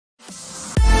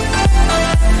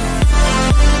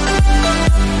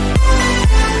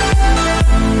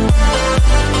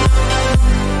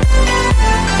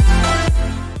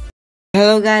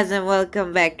guys and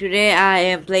welcome back. Today I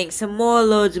am playing some more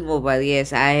Lords Mobile.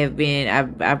 Yes, I have been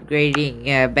upgrading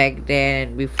back then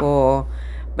and before,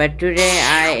 but today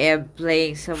I am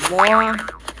playing some more.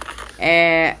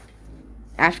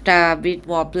 After a bit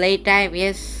more playtime,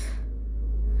 yes.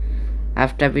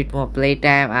 After a bit more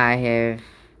playtime, I have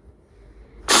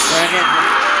gotten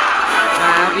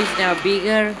my army is now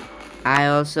bigger. I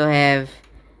also have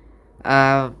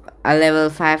a level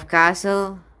 5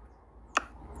 castle.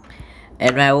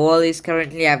 And my wall is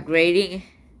currently upgrading.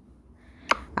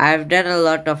 I've done a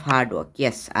lot of hard work.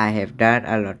 Yes, I have done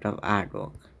a lot of hard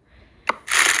work.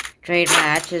 Train my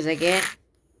archers again.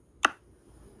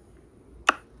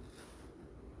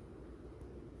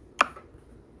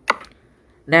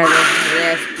 Now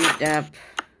let's speed up.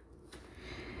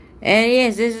 And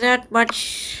yes, there's not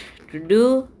much to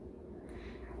do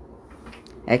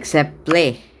except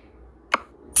play.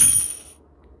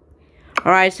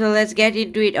 Alright, so let's get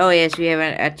into it. Oh yes, we have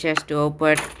a chest to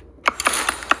open.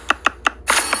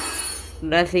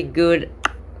 Nothing good.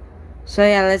 So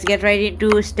yeah, let's get right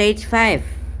into stage 5.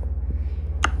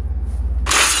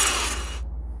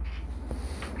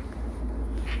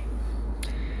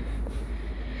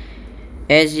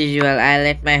 As usual, I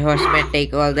let my horsemen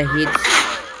take all the hits.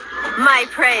 My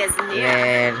prey is near.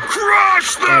 And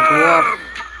Crush the them! dwarf.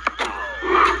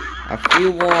 A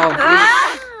few more of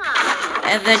these.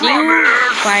 And the new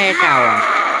fire tower.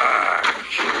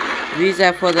 These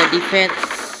are for the defense.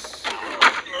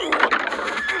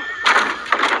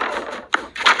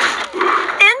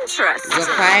 Interesting. The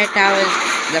fire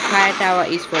tower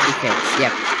is for defense.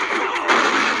 Yep.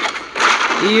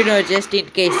 You know, just in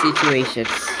case situations.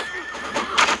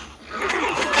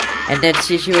 And that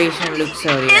situation looks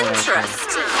so real.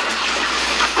 Interesting.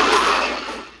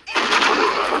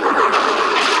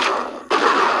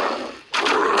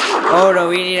 Oh no,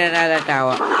 we need another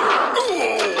tower.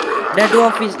 The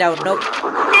dwarf is down. Nope.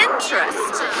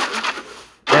 Interesting.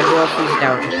 The dwarf is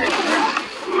down.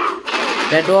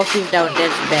 The dwarf is down.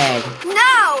 That's bad.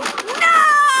 No! No!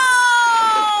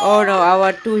 Oh no,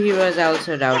 our 2 heroes are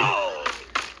also down.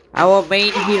 Our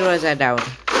main heroes are down.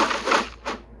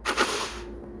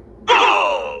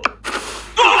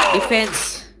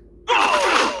 Defense.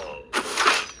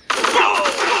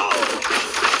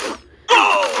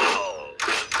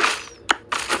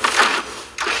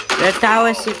 The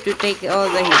tower seems to take all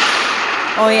the hits.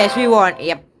 Oh yes, we won.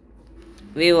 Yep.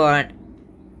 We won.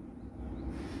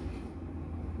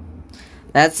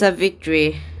 That's a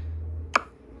victory.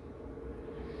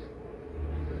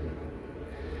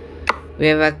 We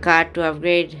have a card to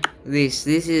upgrade. This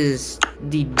is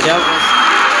the dumbest.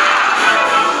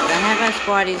 The hammer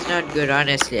squad is not good,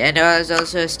 honestly. And there was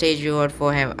also a stage reward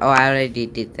for him. Oh, I already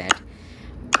did that.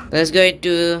 Let's go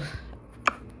into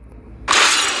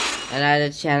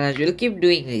another challenge. We'll keep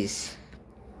doing this.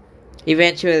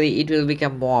 Eventually, it will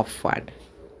become more fun.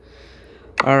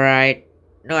 Alright.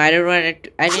 No, I don't want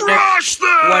it. I did not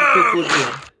want to put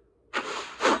him.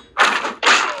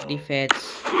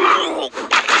 Defense.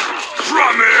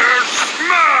 Smash!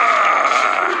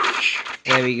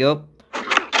 There we go.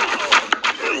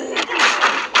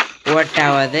 One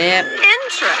tower there.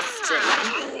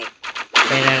 Interesting.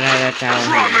 And another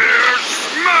tower here.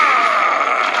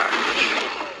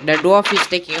 Smash! The dwarf is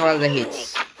taking all the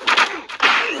hits.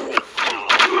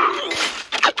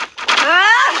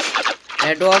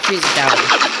 The dwarf is down.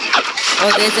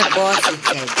 Oh, there's a boss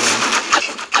inside there.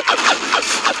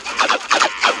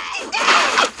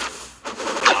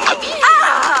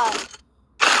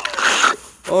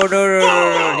 Oh no.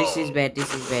 This is bad.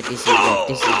 This is bad.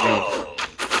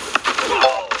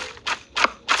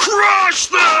 Crush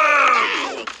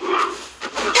them!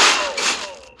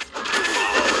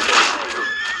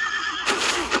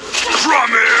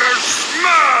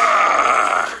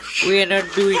 Smash! We are not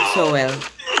doing so well.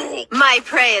 My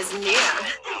prey is near.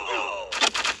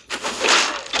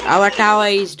 Our tower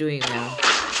is doing well.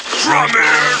 Our towers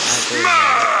are doing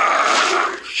well.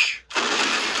 Smash!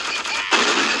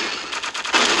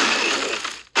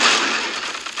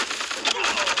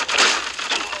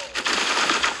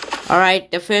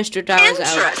 Alright, the first 2 towers are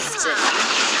out. Interesting.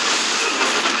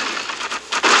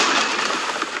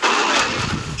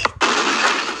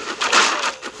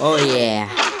 Oh yeah.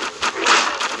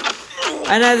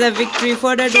 Another victory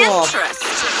for the dwarf. Interesting.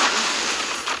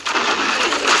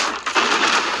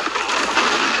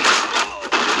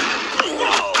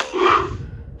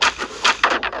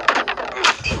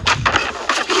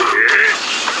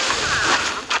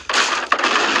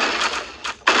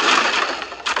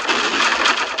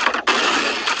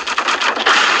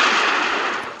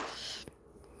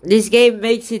 This game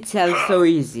makes itself so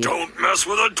easy. Don't mess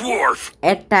with a dwarf.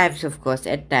 At times, of course,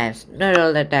 at times. Not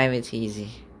all the time it's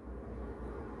easy.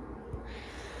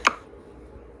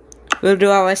 We'll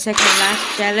do our second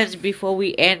last challenge before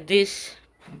we end this.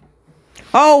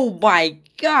 Oh my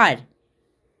god!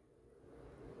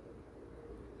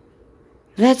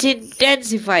 That's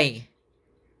intensifying.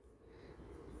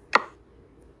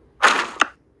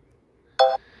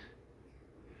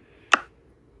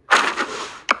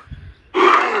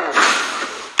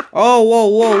 Oh, whoa,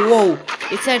 whoa, whoa.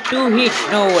 It's a 2-hit.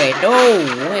 No way. No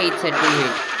way it's a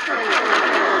 2-hit.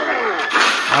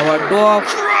 Our dwarf.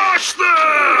 Crush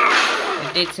them!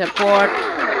 It needs support.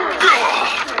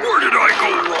 Where did I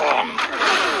go wrong?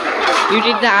 You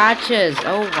did the archers.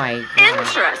 Oh my god.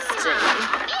 Interesting.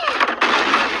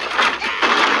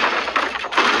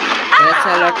 That's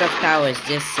a lot of towers.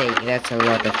 Just saying. That's a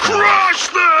lot of towers. Crush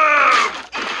them!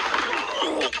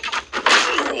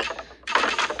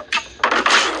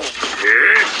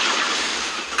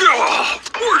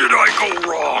 Where did I go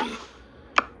wrong?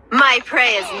 My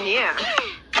prey is near.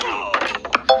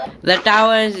 The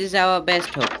towers is our best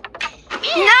hope.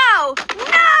 No!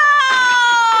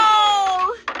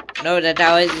 No! No, the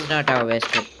towers is not our best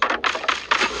hope.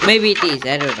 Maybe it is.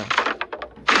 I don't know.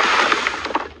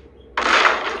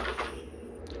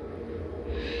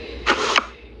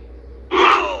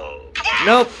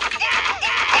 Nope.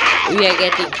 We are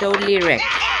getting totally wrecked.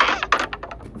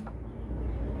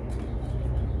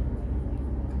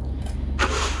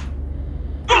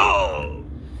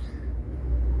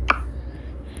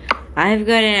 I've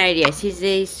got an idea. Since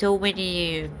there is so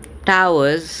many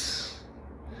towers.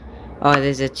 Oh,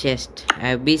 there's a chest.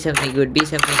 Be something good. Be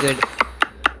something good.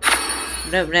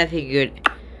 Nope, nothing good.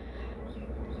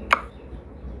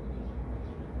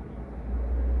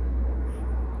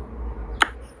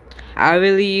 I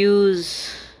will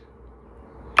use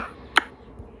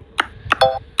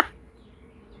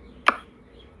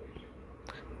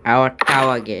our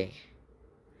tower gang.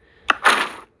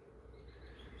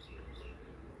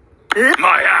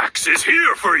 My axe is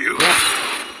here for you. Yeah.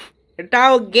 The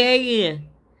tower gang.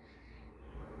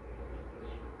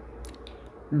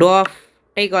 Dwarf,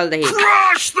 take all the hits.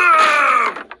 Crush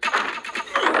them!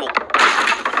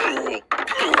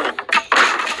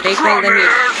 Take all the Come hits.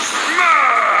 here,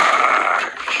 smash!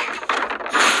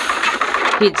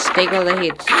 Hits, take all the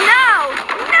hits. No!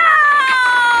 No!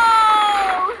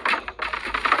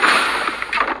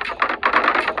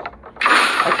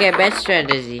 Okay, bad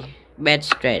strategy. Bad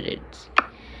strategy.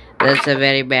 That's a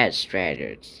very bad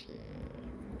strategy.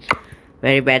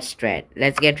 Very bad strat.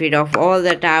 Let's get rid of all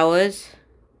the towers.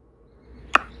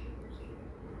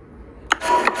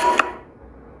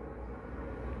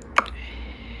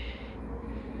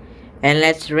 And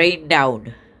let's rain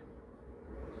down.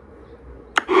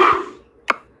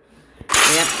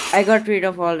 Yep, I got rid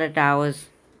of all the towers.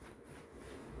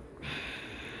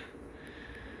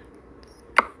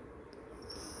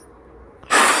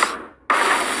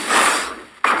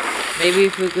 Maybe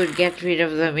if we could get rid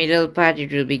of the middle part,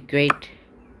 it will be great.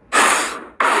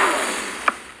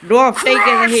 Dwarf, take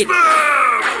the hit.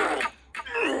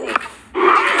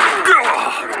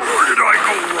 Where did I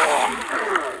go wrong?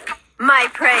 My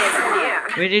prey is near.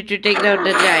 We need to take down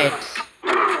the giants.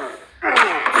 No!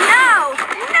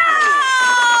 No!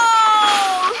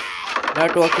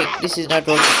 Not working. This is not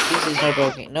working. This is not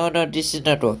working. No, no, this is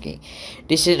not working.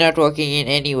 This is not working in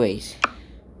any ways.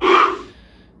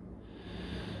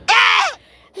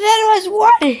 There was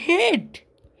one hit.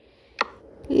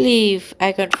 Leave.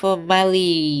 I confirm my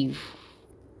leave.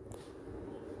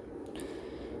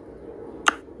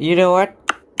 You know what?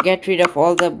 Get rid of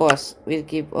all the boss. We'll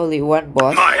keep only one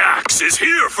boss. My axe is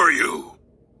here for you.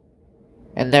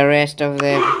 And the rest of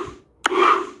them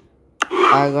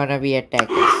are gonna be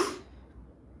attackers.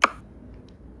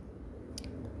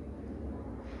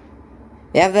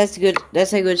 Yeah, that's good.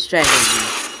 That's a good strategy.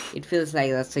 It feels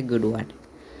like that's a good one.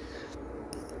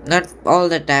 Not all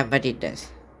the time, but it does.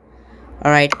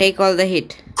 Alright, take all the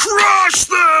hit. Crush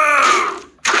them!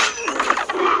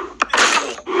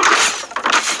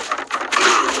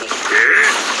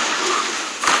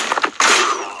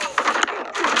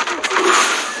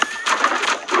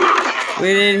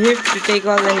 We need him to take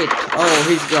all the hit. Oh,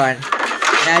 he's gone.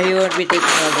 Now he won't be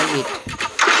taking all the hit.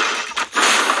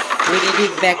 We need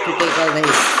him back to take all the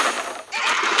hit.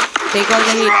 Take all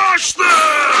the hit. Crush them!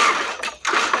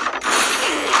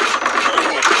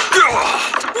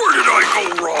 Where did I go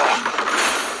wrong?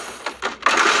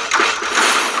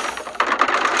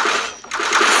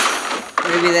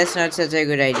 Maybe that's not such a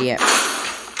good idea.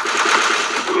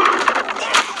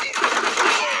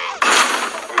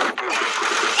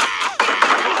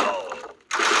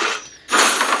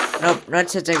 Nope, not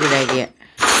such a good idea.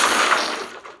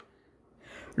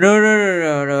 No, no, no,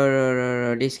 no, no, no, no,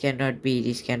 no. This cannot be.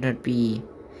 This cannot be.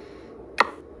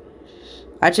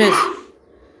 Archers.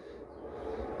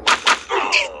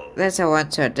 That's a one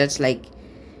shot. That's like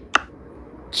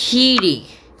cheating.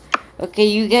 Okay,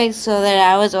 you guys saw that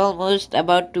I was almost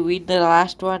about to win the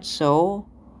last one, so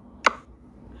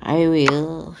I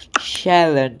will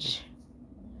challenge.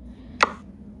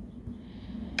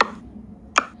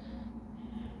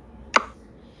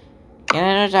 Can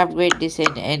I not upgrade this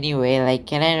in any way? Like,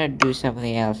 can I not do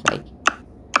something else?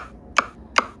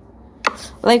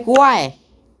 Like why?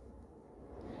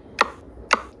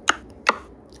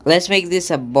 Let's make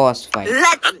this a boss fight.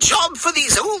 Let a job for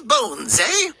these old bones,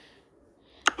 eh?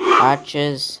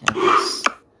 Archers and this.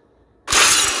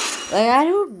 Like, I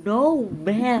don't know,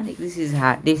 man. Like, this is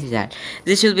hard. This is hard.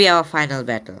 This will be our final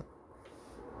battle.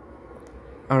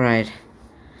 Alright.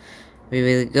 We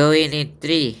will go in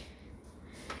 3,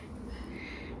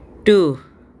 2,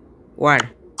 1.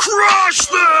 Crush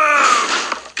them!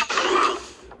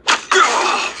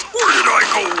 Where did I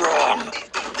go wrong?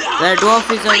 The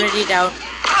dwarf is already down.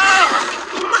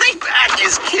 My back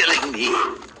is killing me.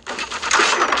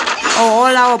 Oh,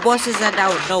 all our bosses are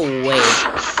down. No way.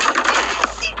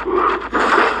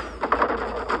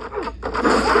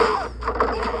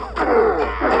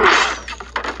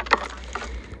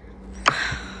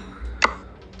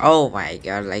 Oh my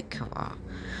god, like, come on.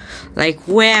 Like,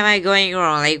 where am I going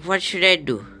wrong? Like, what should I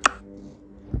do?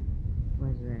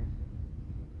 What's that?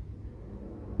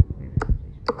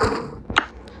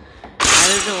 I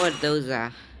don't know what those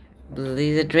are.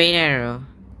 There's a train arrow.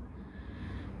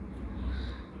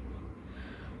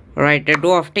 Alright, the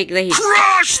dwarf, take the hit.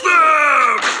 Crush them!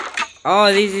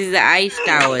 Oh, this is the ice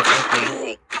towers.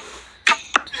 Okay.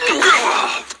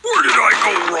 Where did I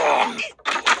go wrong?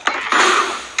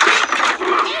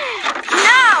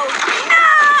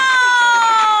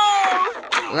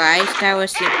 No! The ice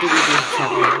towers seem to be doing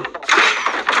something.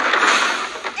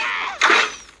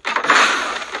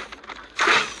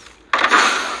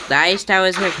 The ice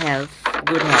towers have health.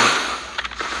 Good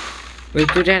health. We'll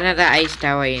put another ice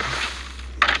tower in.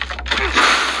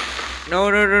 No,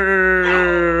 no, no, no, no,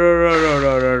 no, no,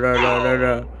 no, no, no, no, no,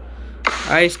 no.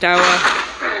 Ice tower.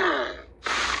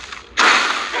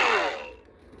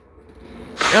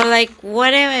 No, like,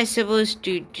 what am I supposed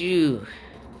to do?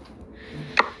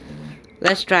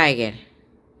 Let's try again.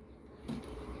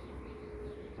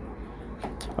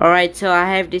 Alright, so I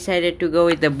have decided to go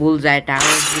with the bullseye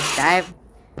towers this time.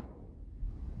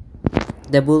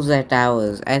 The bullseye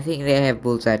towers. I think they have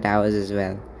bullseye towers as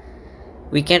well.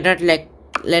 We cannot let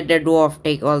the dwarf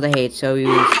take all the hate, so we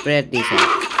will spread this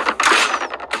out.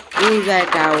 Bullseye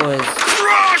towers.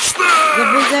 Crush them! The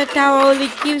bullseye tower only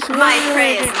keeps one My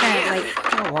prey at a is time. near. Like,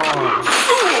 come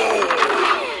on.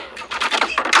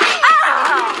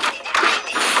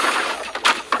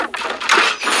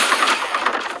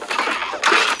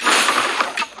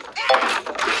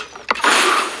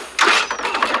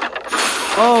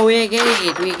 Oh, we are getting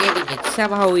it. We are getting it.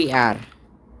 Somehow we are.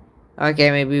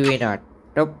 Okay, maybe we're not.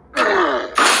 Nope.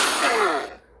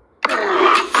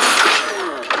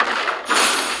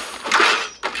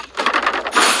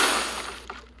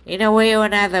 In a way or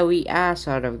another, we are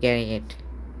sort of getting it.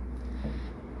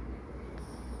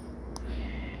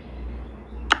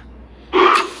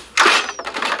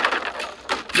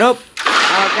 Nope.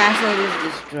 Our castle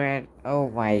is destroyed. Oh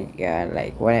my god,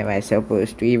 like, what am I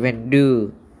supposed to even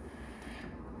do?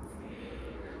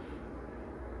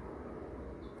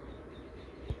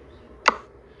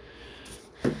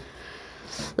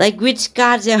 Like, which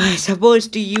cards am I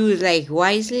supposed to use? Like,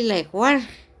 wisely? Like, what?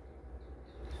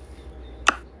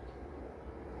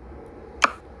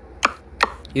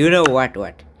 You know what?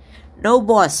 No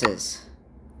bosses.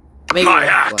 Maybe My one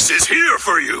axe boss. is here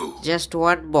for you. Just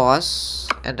one boss,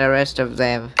 and the rest of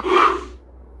them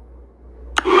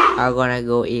are gonna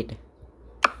go in.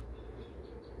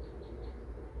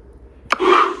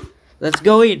 Let's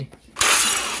go in.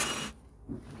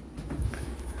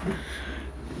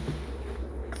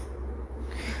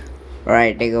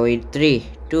 Alright, they go in 3,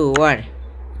 2, 1.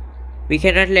 We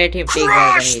cannot let him take all the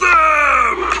Crush hit. them!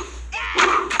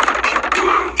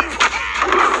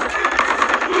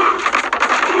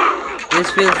 This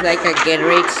feels like a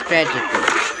great strategy.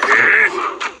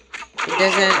 It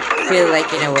doesn't feel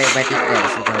like in a way, but it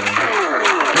does in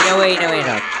a way. In a way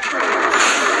not.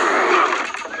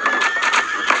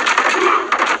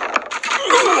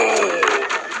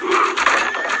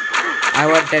 I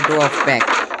want the dwarf back.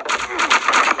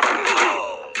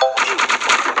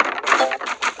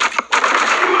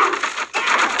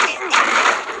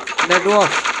 The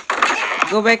dwarf.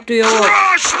 Go back to your work.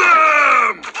 Crush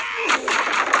them!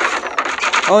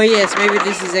 Oh yes, maybe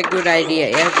this is a good idea.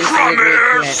 Yeah, this is a great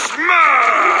plan.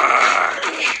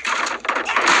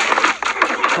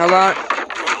 Come on.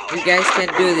 You guys can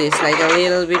do this, like a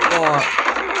little bit more.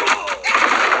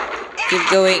 Keep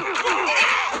going.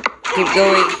 Keep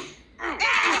going.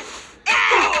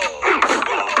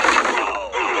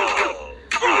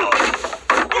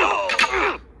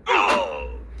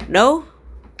 No?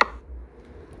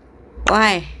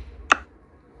 Why?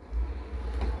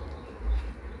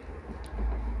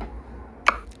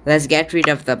 Let's get rid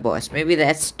of the boss. Maybe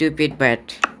that's stupid,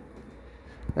 but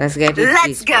let's get rid of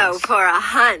Let's go boss. for a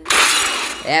hunt.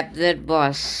 Yep, that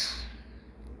boss.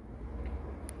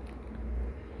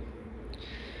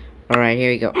 Alright,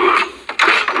 here we go.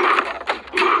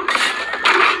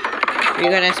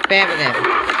 We're gonna spam them.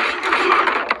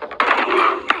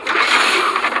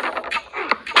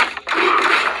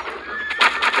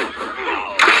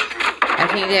 I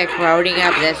think they're crowding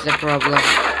up, that's the problem.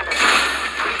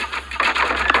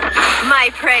 My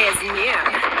prey is near.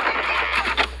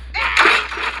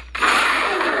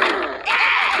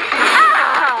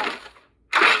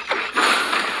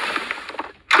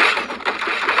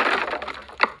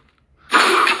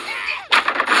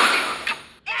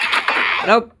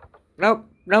 Nope, nope,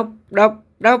 nope, nope,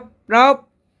 nope, nope,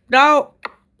 no!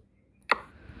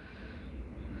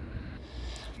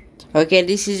 Okay,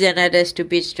 this is another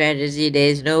stupid strategy. There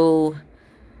is no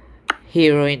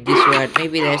hero in this world.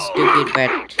 Maybe that's stupid,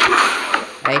 but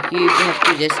like you have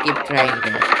to just keep trying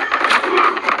that.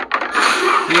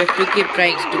 You have to keep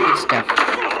trying stupid stuff.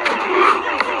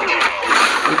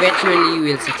 Eventually you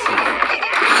will succeed.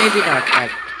 Maybe not, but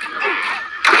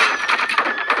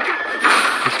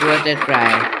it's worth a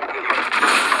try.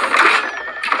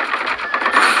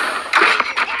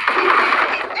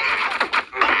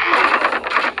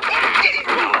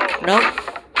 Nope.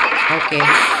 Okay.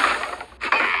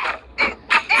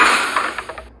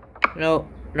 No,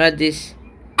 not this.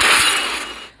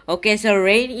 Okay, so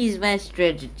rain is my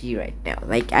strategy right now.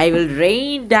 Like, I will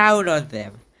rain down on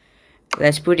them.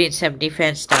 Let's put in some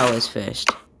defense towers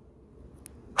first.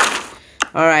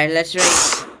 Alright, let's rain.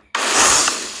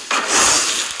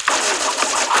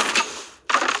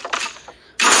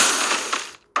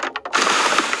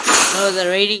 No, the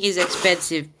raining is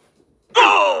expensive.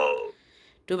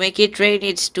 To make it rain,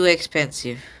 it's too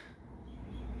expensive.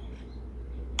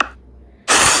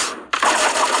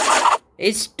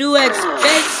 It's too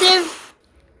expensive?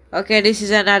 Okay, this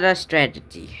is another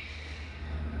strategy.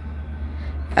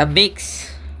 A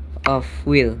mix of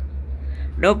will.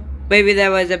 Nope, maybe that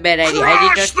was a bad idea.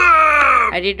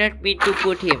 I did not mean to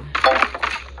put him.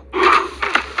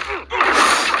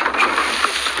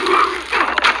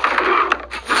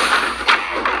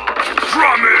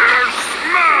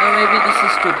 Oh, maybe this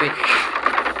is stupid.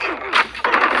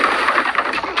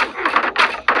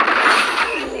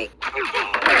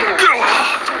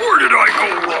 Where did I go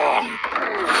wrong?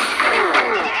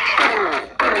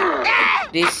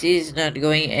 This is not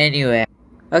going anywhere.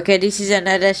 Okay, this is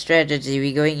another strategy.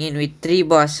 We're going in with 3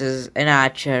 bosses, an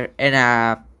archer, and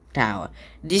a tower.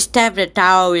 This time the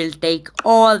tower will take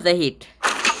all the hit.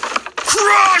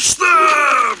 Crush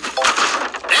them!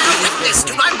 Bear witness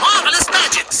to my marvelous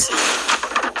magics.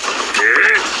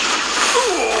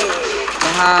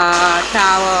 The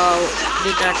tower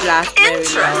did not last very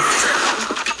long.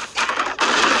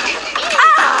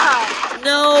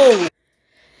 No!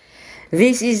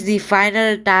 This is the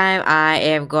final time I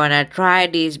am gonna try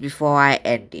this before I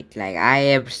end it. Like, I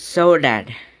am so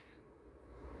done.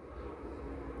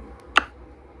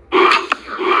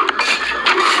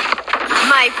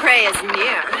 My prey is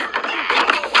near.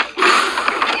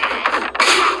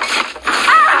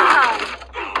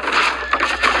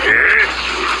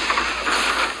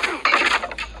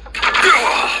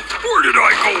 Where did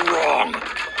I go wrong?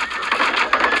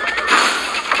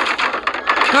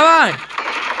 Come on!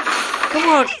 Come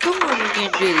on, come on, you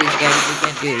can do this, guys. You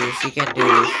can do this, you can do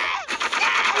this.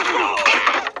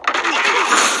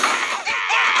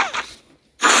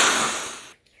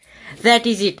 That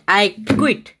is it. I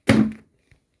quit.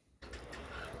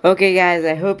 Okay, guys,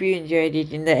 I hope you enjoyed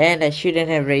it. In the end, I shouldn't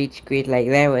have rage quit.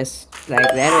 That was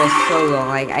so long.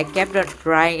 Like, I kept on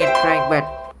trying and trying, but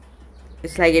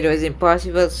it's like it was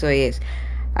impossible. So yes,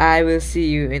 I will see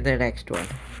you in the next one.